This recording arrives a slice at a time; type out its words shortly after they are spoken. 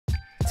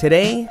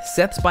Today,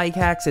 Seth's Bike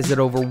Hacks is at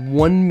over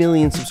 1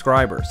 million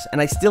subscribers, and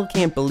I still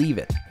can't believe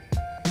it.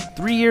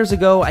 3 years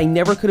ago, I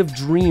never could have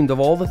dreamed of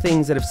all the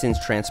things that have since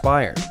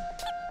transpired.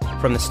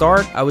 From the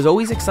start, I was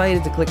always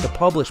excited to click the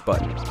publish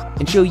button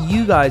and show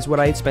you guys what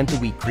I had spent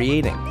a week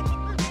creating.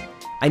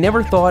 I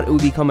never thought it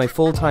would become my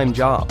full-time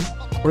job,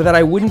 or that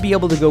I wouldn't be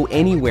able to go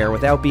anywhere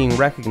without being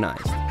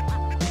recognized.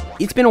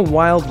 It's been a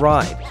wild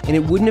ride, and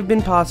it wouldn't have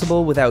been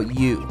possible without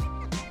you.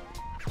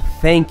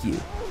 Thank you.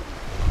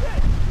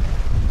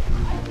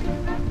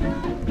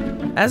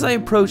 As I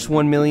approached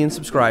 1 million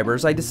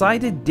subscribers, I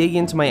decided to dig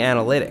into my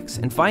analytics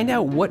and find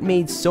out what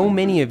made so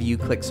many of you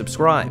click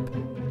subscribe.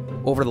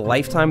 Over the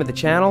lifetime of the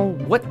channel,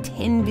 what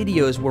 10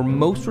 videos were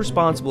most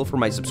responsible for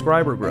my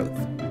subscriber growth?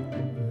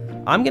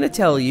 I'm gonna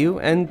tell you,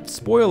 and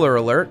spoiler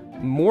alert,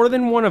 more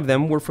than one of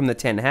them were from the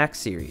 10 Hacks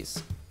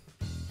series.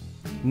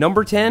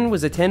 Number 10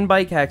 was a 10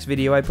 bike hacks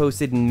video I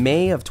posted in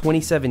May of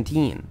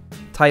 2017,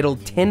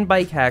 titled 10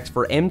 Bike Hacks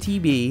for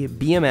MTB,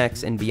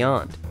 BMX, and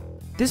Beyond.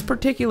 This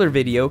particular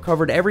video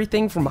covered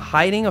everything from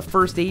hiding a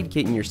first aid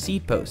kit in your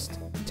seat post,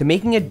 to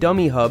making a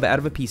dummy hub out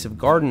of a piece of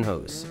garden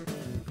hose.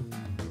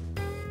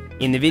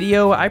 In the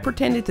video, I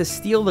pretended to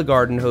steal the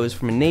garden hose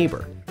from a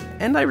neighbor,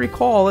 and I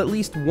recall at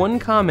least one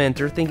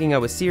commenter thinking I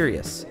was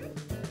serious.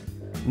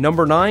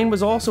 Number 9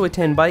 was also a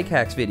 10 bike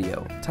hacks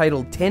video,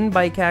 titled 10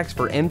 Bike Hacks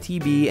for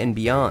MTB and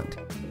Beyond.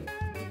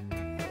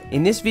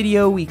 In this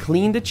video, we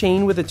cleaned a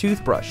chain with a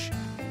toothbrush,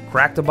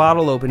 cracked a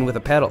bottle open with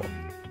a pedal,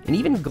 and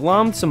even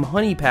glommed some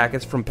honey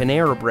packets from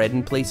Panera Bread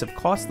in place of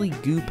costly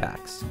goo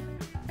packs.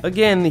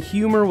 Again, the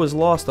humor was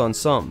lost on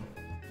some.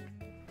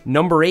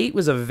 Number 8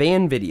 was a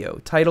van video,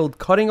 titled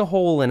Cutting a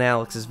Hole in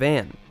Alex's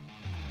Van.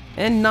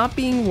 And not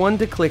being one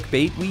to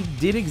clickbait, we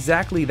did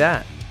exactly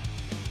that.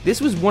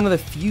 This was one of the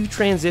few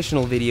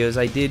transitional videos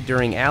I did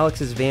during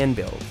Alex's van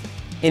build,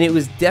 and it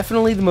was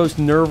definitely the most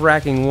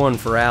nerve-wracking one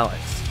for Alex.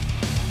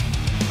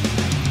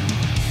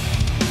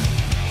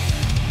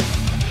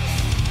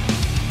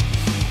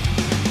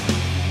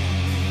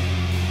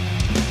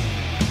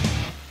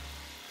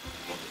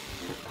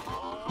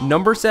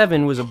 Number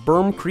 7 was a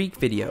Berm Creek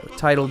video,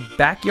 titled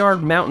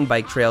Backyard Mountain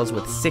Bike Trails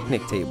with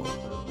Sicknick Table.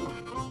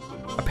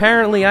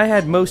 Apparently, I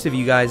had most of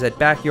you guys at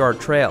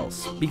backyard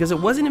trails, because it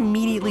wasn't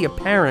immediately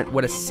apparent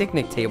what a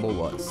Sicknick Table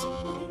was.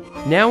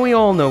 Now we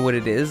all know what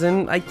it is,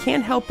 and I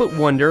can't help but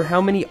wonder how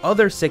many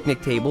other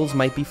Sicknick tables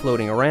might be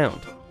floating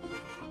around.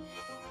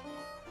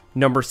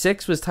 Number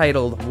 6 was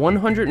titled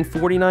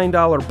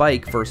 $149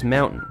 Bike vs.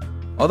 Mountain,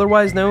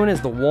 otherwise known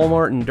as the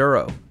Walmart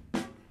Enduro.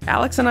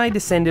 Alex and I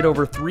descended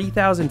over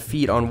 3,000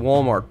 feet on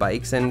Walmart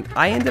bikes, and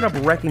I ended up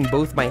wrecking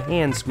both my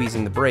hands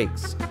squeezing the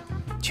brakes.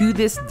 To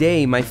this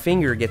day, my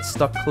finger gets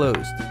stuck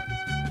closed.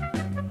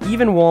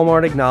 Even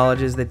Walmart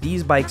acknowledges that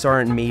these bikes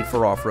aren't made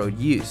for off-road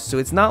use, so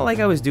it's not like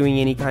I was doing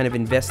any kind of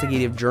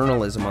investigative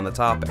journalism on the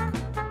topic.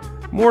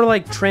 More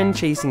like trend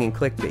chasing and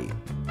clickbait.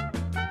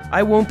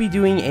 I won't be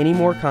doing any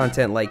more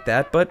content like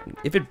that, but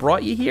if it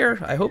brought you here,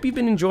 I hope you've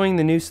been enjoying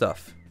the new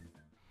stuff.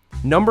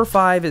 Number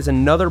 5 is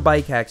another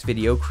bike hacks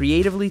video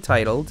creatively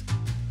titled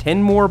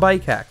 10 More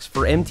Bike Hacks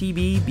for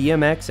MTB,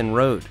 BMX, and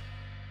Road.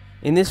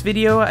 In this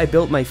video, I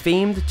built my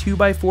famed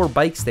 2x4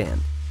 bike stand,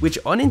 which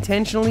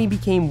unintentionally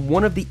became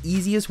one of the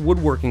easiest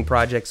woodworking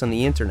projects on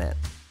the internet.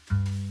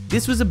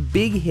 This was a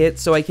big hit,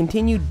 so I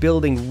continued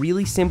building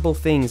really simple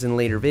things in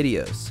later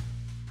videos.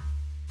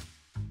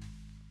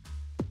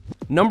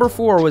 Number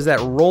 4 was that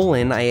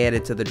roll-in I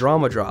added to the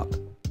drama drop,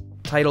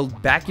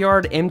 titled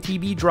Backyard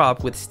MTB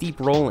Drop with Steep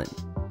Roll-In.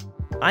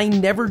 I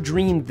never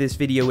dreamed this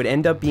video would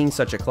end up being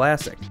such a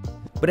classic,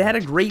 but it had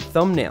a great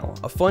thumbnail,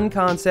 a fun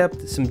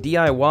concept, some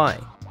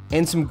DIY,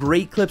 and some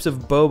great clips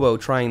of Bobo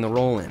trying the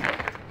roll-in.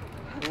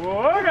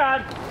 Oh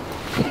god!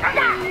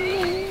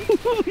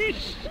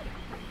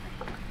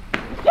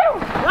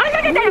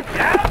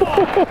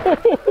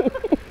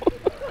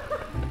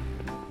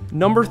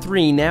 Number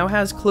 3 now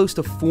has close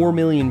to 4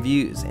 million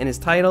views and is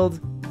titled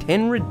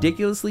 10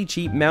 Ridiculously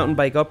Cheap Mountain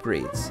Bike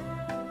Upgrades.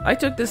 I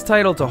took this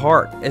title to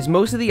heart, as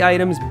most of the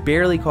items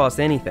barely cost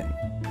anything.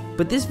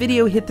 But this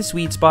video hit the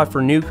sweet spot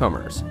for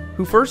newcomers,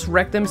 who first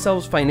wrecked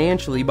themselves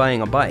financially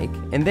buying a bike,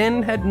 and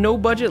then had no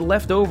budget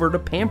left over to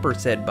pamper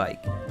said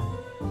bike.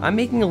 I'm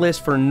making a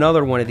list for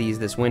another one of these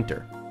this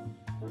winter.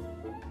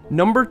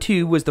 Number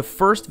 2 was the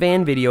first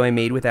van video I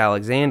made with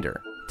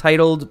Alexander,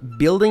 titled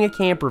Building a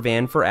Camper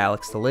Van for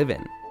Alex to Live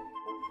In.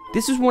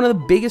 This was one of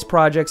the biggest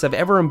projects I've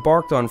ever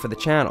embarked on for the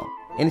channel,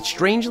 and it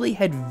strangely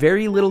had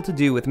very little to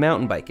do with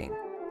mountain biking.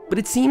 But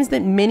it seems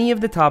that many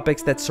of the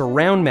topics that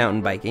surround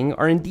mountain biking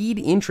are indeed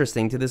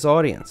interesting to this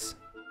audience.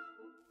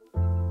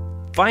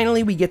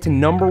 Finally, we get to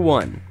number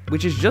 1,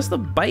 which is just a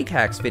bike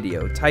hacks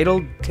video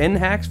titled 10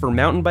 Hacks for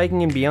Mountain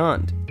Biking and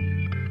Beyond.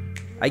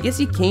 I guess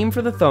you came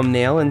for the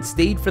thumbnail and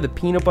stayed for the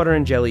peanut butter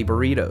and jelly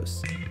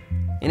burritos.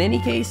 In any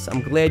case,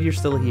 I'm glad you're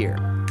still here.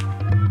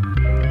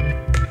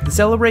 To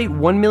celebrate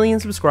 1 million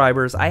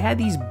subscribers, I had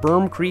these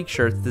Berm Creek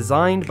shirts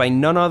designed by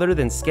none other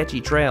than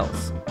Sketchy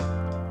Trails.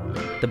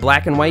 The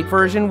black and white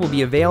version will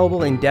be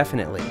available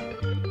indefinitely,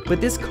 but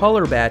this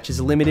color batch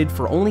is limited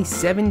for only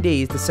 7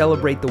 days to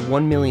celebrate the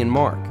 1 million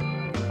mark.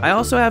 I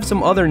also have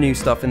some other new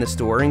stuff in the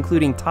store,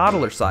 including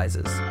toddler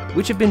sizes,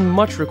 which have been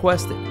much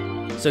requested.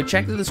 So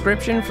check the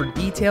description for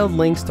detailed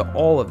links to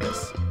all of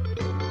this.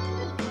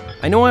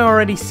 I know I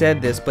already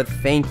said this, but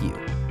thank you.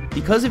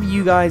 Because of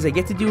you guys, I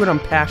get to do what I'm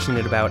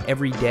passionate about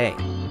every day.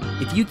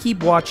 If you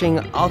keep watching,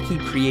 I'll keep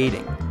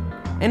creating.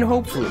 And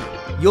hopefully,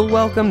 you'll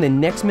welcome the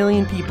next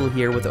million people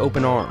here with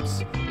open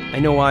arms. I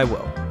know I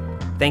will.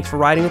 Thanks for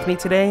riding with me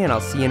today, and I'll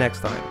see you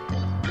next time.